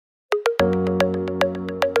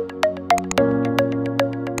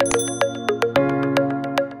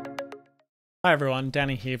Hi everyone,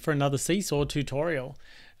 Danny here for another Seesaw tutorial.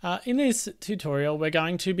 In this tutorial, we're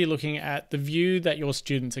going to be looking at the view that your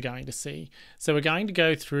students are going to see. So we're going to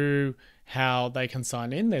go through how they can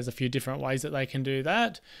sign in. There's a few different ways that they can do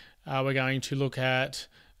that. We're going to look at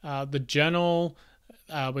the journal.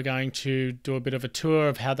 We're going to do a bit of a tour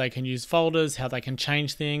of how they can use folders, how they can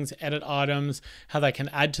change things, edit items, how they can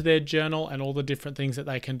add to their journal, and all the different things that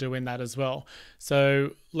they can do in that as well.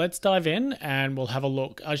 So let's dive in and we'll have a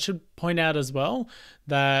look. I should point out as well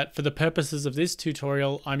that for the purposes of this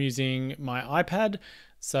tutorial, I'm using my iPad.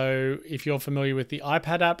 So if you're familiar with the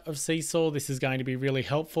iPad app of Seesaw, this is going to be really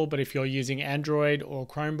helpful. But if you're using Android or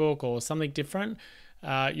Chromebook or something different,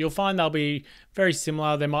 you'll find they'll be very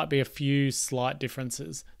similar. There might be a few slight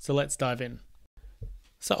differences. So let's dive in.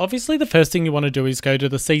 So obviously the first thing you want to do is go to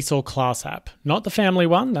the Seesaw class app, not the family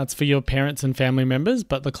one, that's for your parents and family members,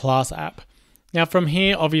 but the class app. Now from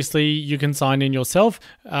here, obviously you can sign in yourself,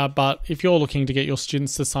 but if you're looking to get your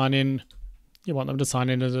students to sign in, you want them to sign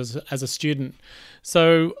in as a student.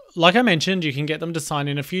 So like I mentioned, you can get them to sign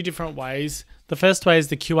in a few different ways. The first way is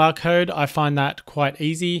the QR code. I find that quite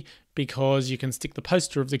easy because you can stick the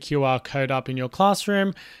poster of the QR code up in your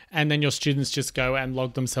classroom and then your students just go and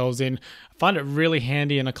log themselves in. I find it really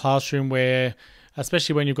handy in a classroom where,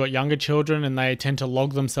 especially when you've got younger children and they tend to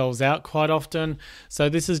log themselves out quite often. So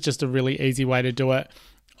this is just a really easy way to do it.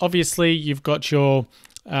 Obviously, you've got your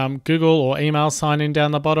Google or email sign in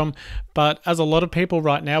down the bottom, but as a lot of people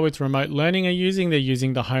right now with remote learning are using, they're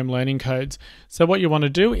using the home learning codes. So what you want to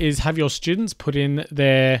do is have your students put in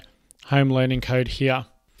their home learning code here.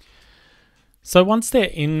 So once they're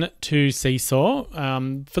into Seesaw,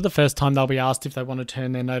 for the first time they'll be asked if they want to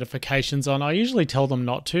turn their notifications on. I usually tell them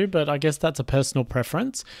not to, but I guess that's a personal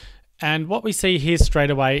preference. And what we see here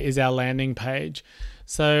straight away is our landing page.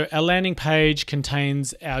 So our landing page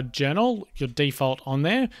contains our journal, your default on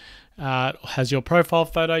there. It has your profile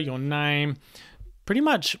photo, your name. Pretty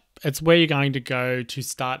much it's where you're going to go to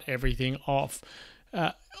start everything off.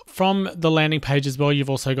 From the landing page as well,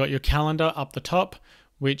 you've also got your calendar up the top,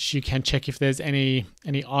 which you can check if there's any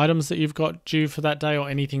items that you've got due for that day or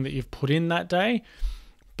anything that you've put in that day.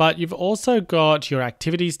 But you've also got your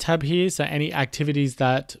activities tab here. So any activities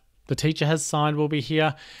that the teacher has signed will be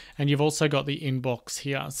here. And you've also got the inbox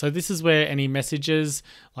here. So this is where any messages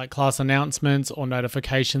like class announcements or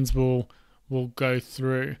notifications will go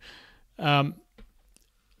through.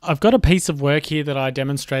 I've got a piece of work here that I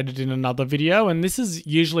demonstrated in another video, and this is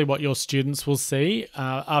usually what your students will see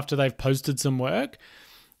after they've posted some work.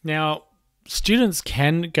 Now, students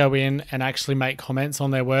can go in and actually make comments on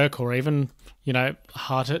their work or even,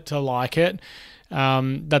 heart it to like it.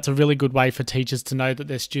 That's a really good way for teachers to know that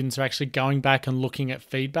their students are actually going back and looking at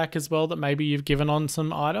feedback as well that maybe you've given on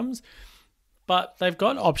some items. But they've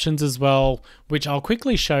got options as well, which I'll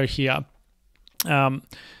quickly show here.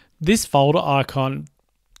 This folder icon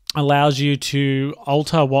allows you to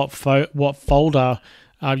alter what folder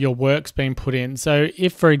your work's been put in. So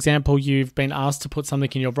if, for example, you've been asked to put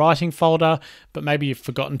something in your writing folder, but maybe you've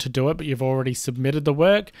forgotten to do it, but you've already submitted the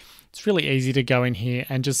work, it's really easy to go in here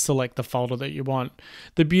and just select the folder that you want.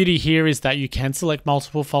 The beauty here is that you can select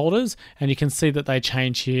multiple folders and you can see that they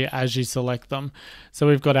change here as you select them. So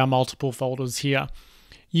we've got our multiple folders here.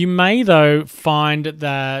 You may, though, find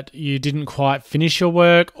that you didn't quite finish your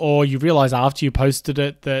work, or you realize after you posted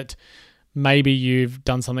it that maybe you've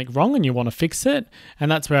done something wrong and you want to fix it. And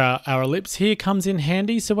that's where our ellipse here comes in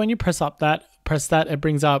handy. So when you press that, it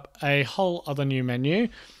brings up a whole other new menu.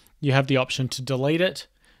 You have the option to delete it,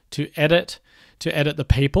 to edit the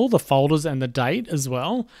people, the folders, and the date as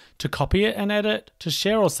well, to copy it and edit, to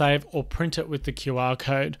share or save, or print it with the QR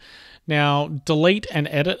code. Now, delete and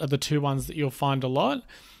edit are the two ones that you'll find a lot.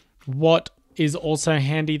 What is also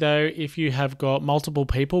handy though, if you have got multiple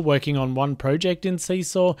people working on one project in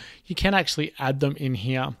Seesaw, you can actually add them in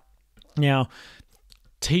here. Now,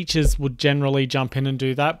 teachers would generally jump in and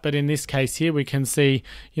do that, but in this case here, we can see,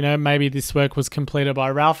 maybe this work was completed by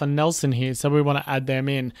Ralph and Nelson here, so we want to add them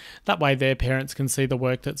in. That way their parents can see the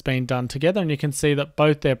work that's been done together, and you can see that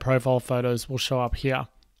both their profile photos will show up here.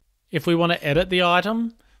 If we want to edit the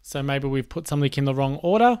item, so maybe we've put something in the wrong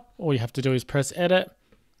order, all you have to do is press edit.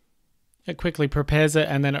 It quickly prepares it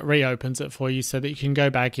and then it reopens it for you so that you can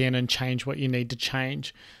go back in and change what you need to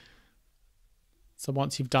change. So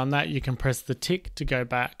once you've done that, you can press the tick to go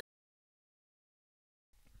back.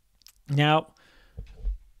 Now,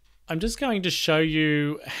 I'm just going to show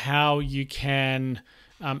you how you can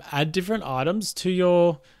add different items to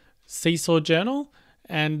your Seesaw journal.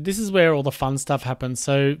 And this is where all the fun stuff happens.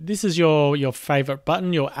 So this is your favorite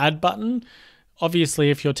button, your add button. Obviously,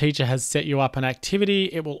 if your teacher has set you up an activity,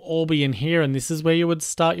 it will all be in here, and this is where you would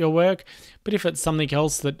start your work. But if it's something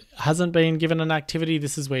else that hasn't been given an activity,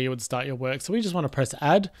 this is where you would start your work. So we just want to press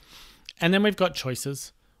add, and then we've got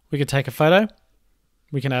choices. We can take a photo,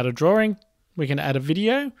 we can add a drawing, we can add a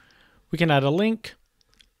video, we can add a link,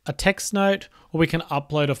 a text note, or we can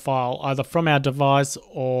upload a file either from our device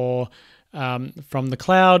or from the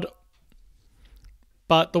cloud.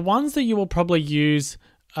 But the ones that you will probably use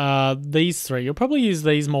these three. You'll probably use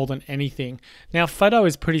these more than anything. Now, photo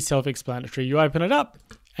is pretty self-explanatory. You open it up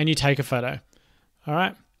and you take a photo. All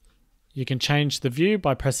right. You can change the view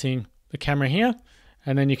by pressing the camera here,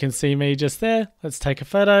 and then you can see me just there. Let's take a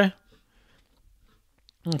photo.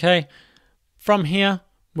 Okay. From here,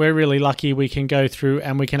 we're really lucky we can go through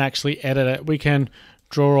and we can actually edit it. We can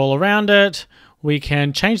draw all around it. We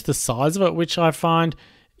can change the size of it, which I find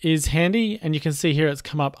is handy, and you can see here it's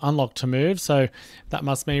come up unlock to move, so that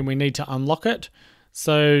must mean we need to unlock it.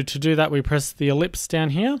 So to do that, we press the ellipse down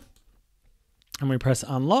here and we press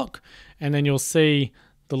unlock, and then you'll see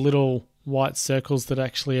the little white circles that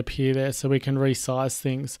actually appear there, so we can resize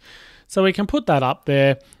things. So we can put that up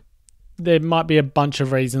there. There might be a bunch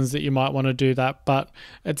of reasons that you might want to do that, but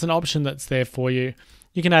it's an option that's there for you.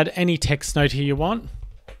 You can add any text note here you want.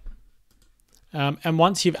 And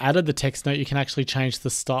once you've added the text note, you can actually change the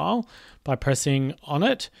style by pressing on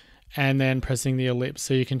it and then pressing the ellipse.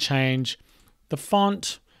 So you can change the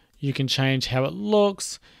font, you can change how it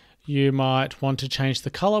looks, you might want to change the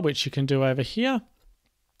color, which you can do over here.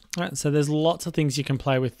 All right, so there's lots of things you can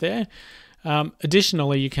play with there.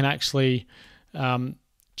 Additionally, you can actually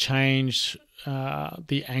change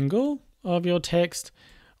the angle of your text,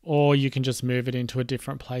 or you can just move it into a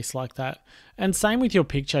different place like that. And same with your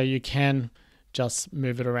picture, you can just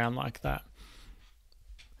move it around like that.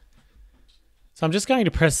 So I'm just going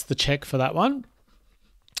to press the check for that one.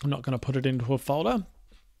 I'm not going to put it into a folder.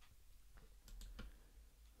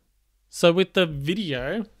 So with the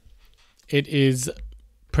video, it is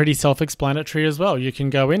pretty self-explanatory as well. You can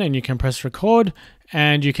go in and you can press record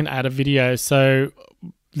and you can add a video. So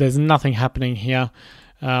there's nothing happening here,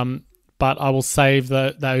 but I will save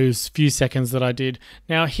those few seconds that I did.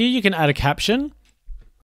 Now here you can add a caption,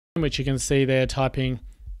 which you can see there typing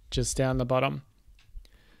just down the bottom.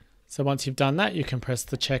 So once you've done that, you can press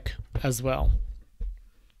the check as well.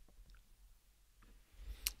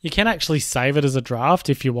 You can actually save it as a draft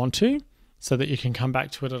if you want to, so that you can come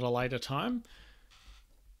back to it at a later time.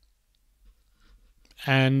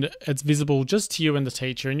 And it's visible just to you and the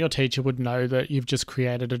teacher, and your teacher would know that you've just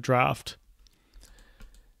created a draft.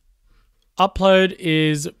 Upload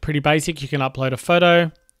is pretty basic. You can upload a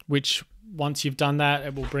photo, which once you've done that,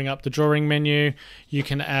 it will bring up the drawing menu. You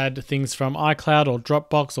can add things from iCloud or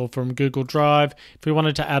Dropbox or from Google Drive. If we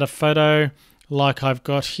wanted to add a photo like I've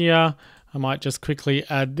got here, I might just quickly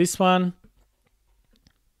add this one.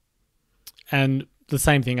 And the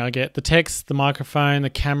same thing, I get the text, the microphone, the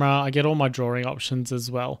camera, I get all my drawing options as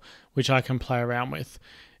well, which I can play around with.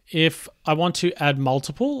 If I want to add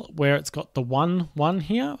multiple, where it's got the one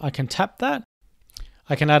here, I can tap that.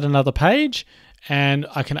 I can add another page, and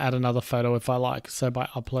I can add another photo if I like, so by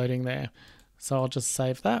uploading there. So I'll just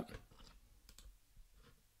save that.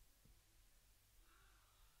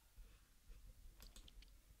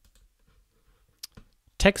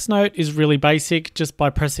 Text note is really basic. Just by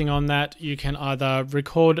pressing on that, you can either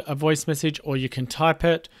record a voice message or you can type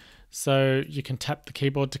it. So you can tap the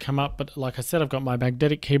keyboard to come up, but like I said, I've got my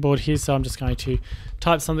magnetic keyboard here, so I'm just going to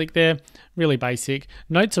type something there. Really basic.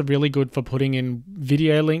 Notes are really good for putting in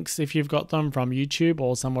video links if you've got them from YouTube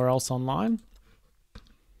or somewhere else online.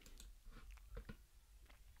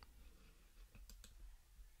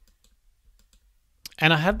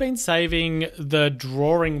 And I have been saving the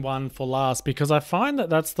drawing one for last because I find that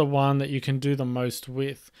that's the one that you can do the most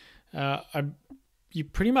with. You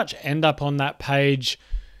pretty much end up on that page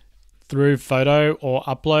through photo or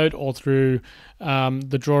upload or through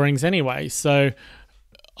the drawings anyway. So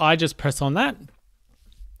I just press on that,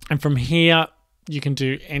 and from here you can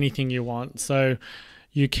do anything you want. So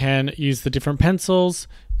you can use the different pencils,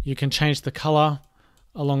 you can change the color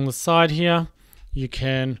along the side here, you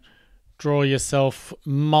can draw yourself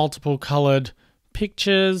multiple colored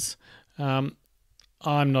pictures.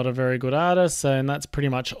 I'm not a very good artist, and that's pretty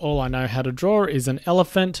much all I know how to draw is an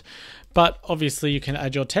elephant. But obviously you can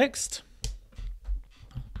add your text.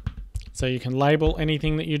 So you can label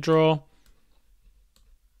anything that you draw.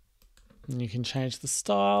 And you can change the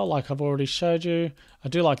style like I've already showed you. I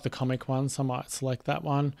do like the comic one, so I might select that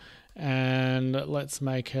one. And let's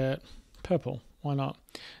make it purple. Why not?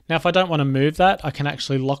 Now, if I don't want to move that, I can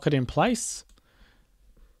actually lock it in place.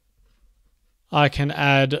 I can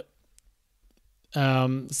add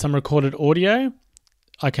some recorded audio,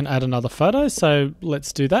 I can add another photo. So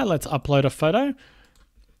let's do that. Let's upload a photo.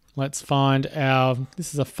 Let's find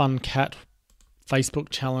this is a fun cat Facebook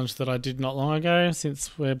challenge that I did not long ago.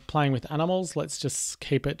 Since we're playing with animals, let's just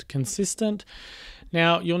keep it consistent.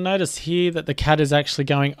 Now you'll notice here that the cat is actually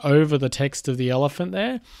going over the text of the elephant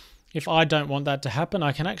there. If I don't want that to happen,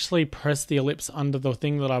 I can actually press the ellipse under the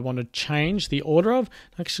thing that I want to change the order of.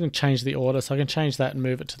 I'm actually going to change the order, so I can change that and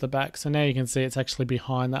move it to the back. So now you can see it's actually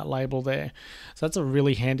behind that label there. So that's a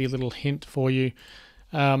really handy little hint for you.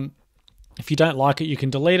 If you don't like it, you can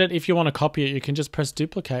delete it. If you want to copy it, you can just press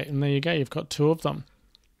duplicate, and there you go. You've got two of them.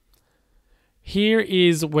 Here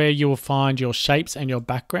is where you will find your shapes and your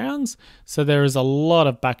backgrounds. So there is a lot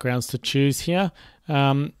of backgrounds to choose here.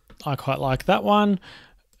 I quite like that one.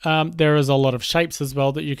 There is a lot of shapes as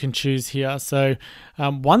well that you can choose here. So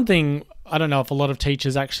one thing, I don't know if a lot of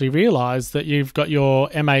teachers actually realize that you've got your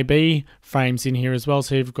MAB frames in here as well.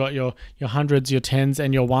 So you've got your hundreds, your tens,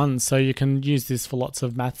 and your ones. So you can use this for lots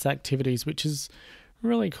of maths activities, which is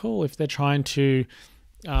really cool if they're trying to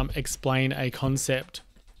explain a concept.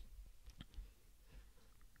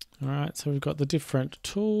 All right, so we've got the different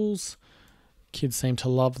tools. Kids seem to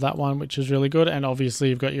love that one, which is really good. And obviously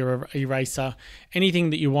you've got your eraser.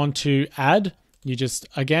 Anything that you want to add, you just,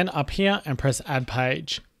 again, up here and press add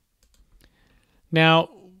page. Now,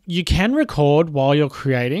 you can record while you're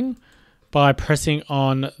creating by pressing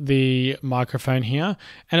on the microphone here,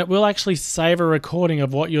 and it will actually save a recording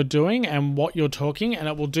of what you're doing and what you're talking, and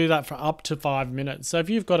it will do that for up to 5 minutes. So if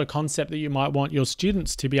you've got a concept that you might want your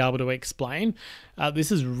students to be able to explain, this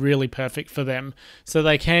is really perfect for them. So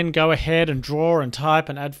they can go ahead and draw and type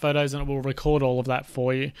and add photos, and it will record all of that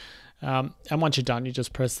for you. And once you're done, you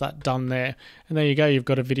just press that done there, and there you go, you've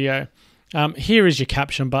got a video. Here is your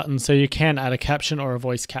caption button, so you can add a caption or a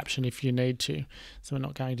voice caption if you need to. So we're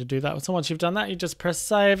not going to do that. So once you've done that, you just press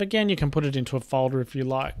save. Again, you can put it into a folder if you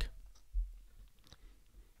like.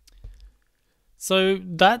 So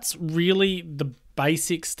that's really the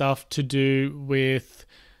basic stuff to do with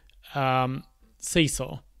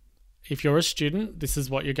Seesaw. If you're a student, this is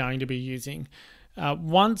what you're going to be using.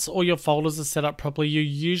 Once all your folders are set up properly, you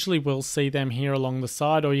usually will see them here along the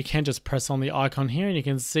side, or you can just press on the icon here and you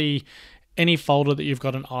can see any folder that you've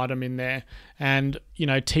got an item in there. And, you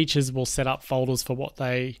know, teachers will set up folders for what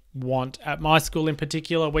they want. At my school in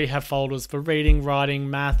particular, we have folders for reading, writing,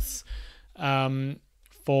 maths,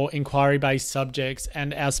 for inquiry-based subjects,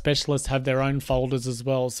 and our specialists have their own folders as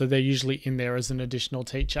well. So they're usually in there as an additional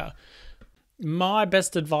teacher. My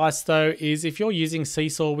best advice though is if you're using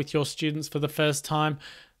Seesaw with your students for the first time,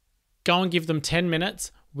 go and give them 10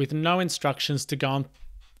 minutes with no instructions to go and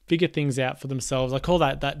figure things out for themselves. I call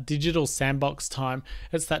that digital sandbox time.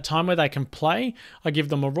 It's that time where they can play. I give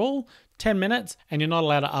them a rule, 10 minutes, and you're not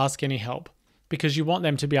allowed to ask any help because you want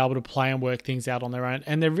them to be able to play and work things out on their own.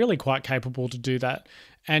 And they're really quite capable to do that.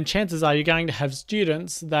 And chances are you're going to have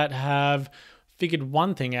students that have figured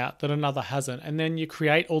one thing out that another hasn't. And then you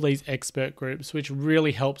create all these expert groups, which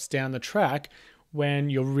really helps down the track when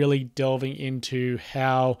you're really delving into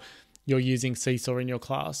how you're using Seesaw in your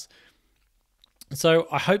class. So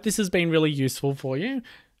I hope this has been really useful for you.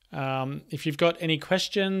 If you've got any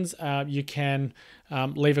questions, you can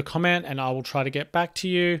leave a comment and I will try to get back to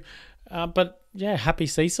you. But yeah, happy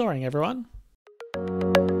seesawing, everyone.